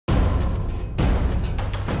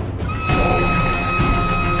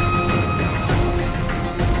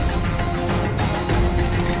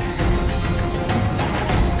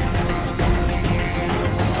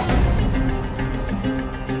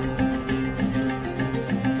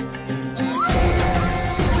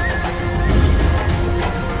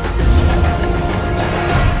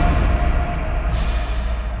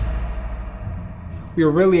We're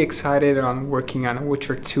really excited on working on a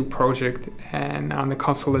Witcher 2 project, and on the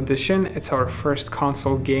console edition. It's our first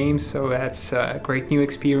console game, so that's a great new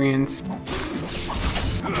experience.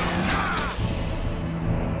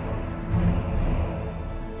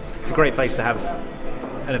 It's a great place to have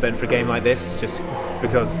an event for a game like this, just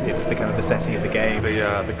because it's the kind of the setting of the game.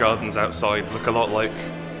 The gardens outside look a lot like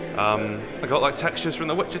textures from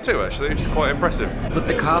The Witcher 2, actually, which is quite impressive. But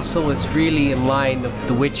the castle is really in line of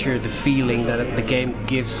The Witcher, the feeling that the game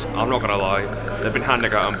gives. I'm not gonna lie, they've been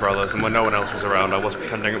handing out umbrellas, and when no one else was around, I was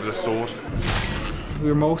pretending it was a sword.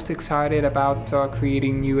 We're most excited about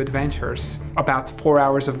creating new adventures. About 4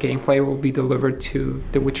 hours of gameplay will be delivered to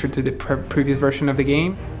The Witcher, to the previous version of the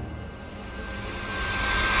game.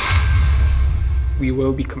 We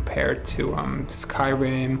will be compared to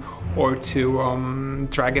Skyrim or to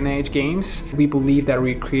Dragon Age games. We believe that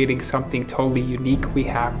we're creating something totally unique. We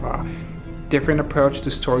have a different approach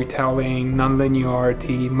to storytelling,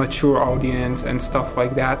 non-linearity, mature audience, and stuff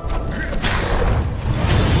like that.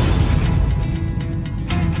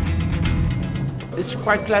 It's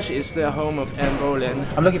quite classy. It's the home of Anne Boleyn.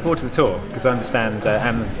 I'm looking forward to the tour, because I understand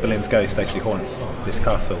Anne Boleyn's ghost actually haunts this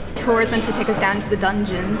castle. Tour is meant to take us down to the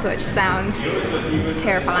dungeons, which sounds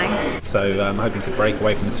terrifying. So I'm hoping to break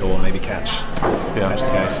away from the tour and maybe catch the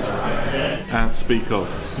ghost. And speak of.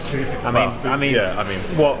 I mean,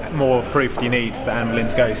 what more proof do you need that Anne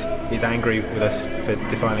Boleyn's ghost is angry with us for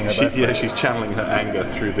defiling her birthplace? Yeah, she's channeling her anger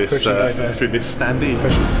through this standee.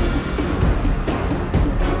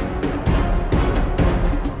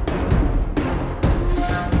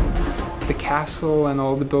 The castle and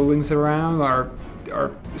all the buildings around are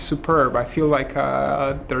superb. I feel like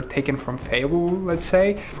they're taken from Fable, let's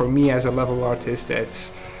say. For me as a level artist,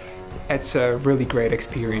 it's a really great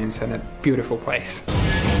experience and a beautiful place.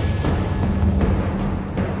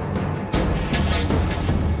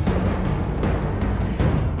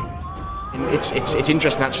 It's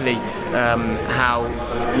interesting actually how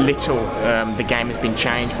little the game has been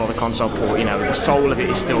changed by the console port. You know, the soul of it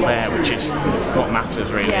is still there, which is what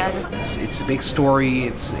matters really. Yeah. It's a big story.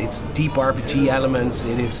 It's deep RPG elements.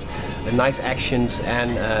 It is nice actions,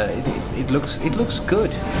 and it looks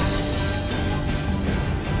good.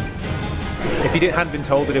 If you hadn't been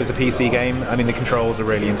told that it was a PC game, I mean, the controls are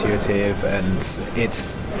really intuitive, and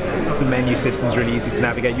the menu system's really easy to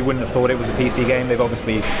navigate. You wouldn't have thought it was a PC game. They've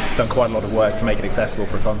obviously done quite a lot of work to make it accessible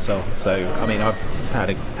for a console. So, I mean, I've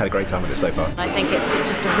had a great time with it so far. I think it's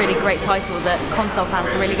just a really great title that console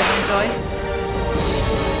fans are really going to enjoy.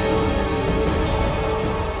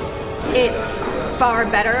 It's far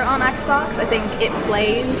better on Xbox. I think it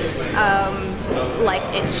plays like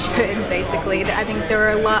it should, basically. I think there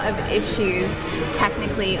are a lot of issues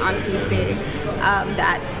technically on PC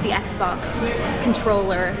that the Xbox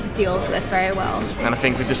controller deals with very well. And I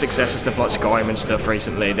think with the success of stuff like Skyrim and stuff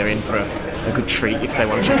recently, they're in for a good treat if they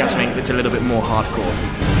want to check out something that's a little bit more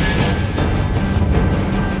hardcore.